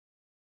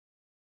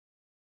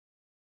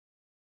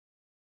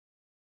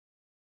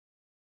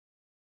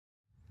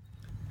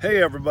Hey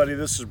everybody,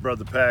 this is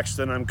Brother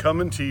Paxton. I'm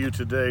coming to you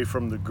today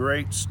from the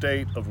great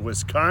state of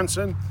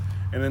Wisconsin.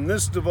 And in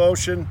this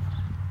devotion,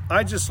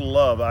 I just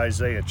love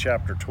Isaiah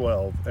chapter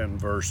 12 and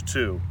verse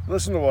 2.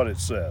 Listen to what it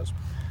says.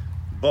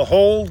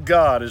 Behold,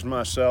 God is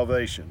my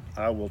salvation.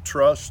 I will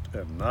trust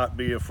and not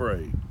be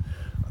afraid.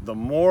 The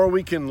more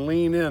we can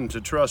lean into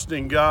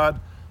trusting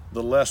God,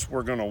 the less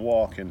we're going to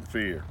walk in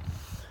fear.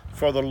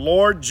 For the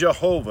Lord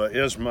Jehovah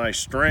is my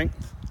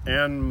strength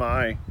and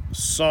my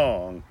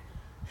song.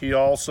 He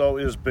also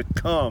is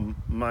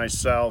become my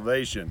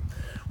salvation.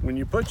 When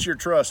you put your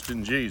trust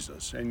in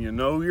Jesus and you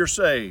know you're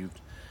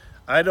saved,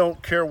 I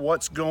don't care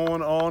what's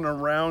going on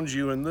around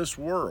you in this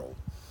world.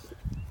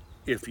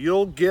 If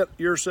you'll get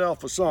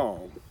yourself a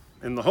song,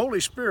 and the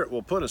Holy Spirit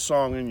will put a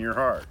song in your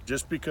heart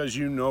just because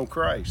you know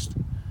Christ.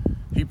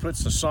 He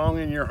puts a song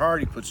in your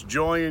heart. He puts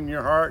joy in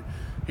your heart.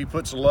 He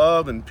puts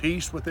love and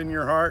peace within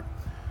your heart.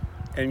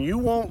 And you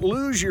won't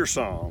lose your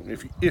song.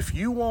 If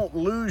you won't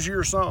lose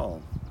your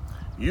song,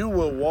 you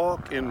will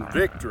walk in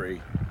victory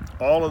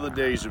all of the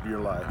days of your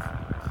life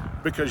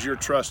because you're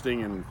trusting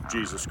in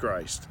Jesus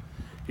Christ.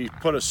 He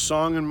put a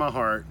song in my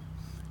heart.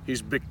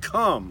 He's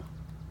become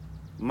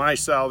my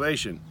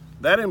salvation.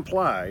 That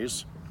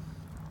implies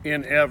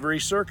in every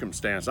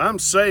circumstance. I'm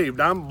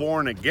saved. I'm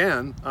born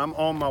again. I'm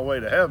on my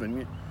way to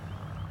heaven.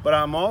 But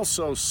I'm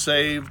also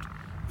saved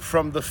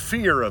from the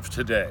fear of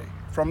today,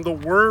 from the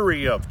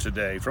worry of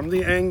today, from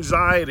the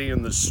anxiety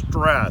and the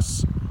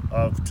stress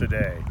of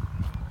today.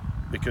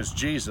 Because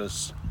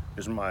Jesus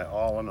is my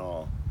all in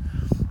all.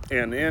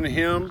 And in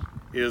him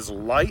is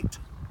light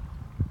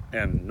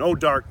and no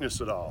darkness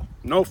at all.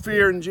 No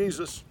fear in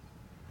Jesus.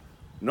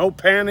 No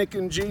panic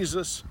in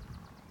Jesus.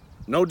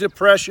 No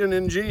depression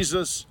in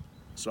Jesus.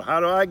 So how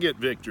do I get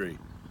victory?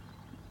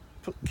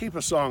 Keep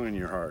a song in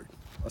your heart.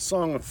 A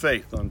song of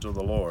faith unto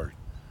the Lord.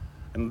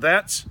 And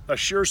that's a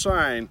sure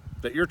sign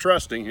that you're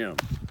trusting him.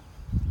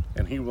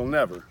 And he will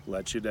never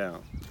let you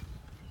down.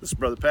 This is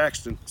Brother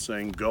Paxton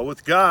saying, go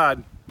with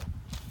God.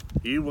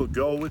 He will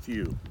go with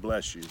you.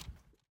 Bless you.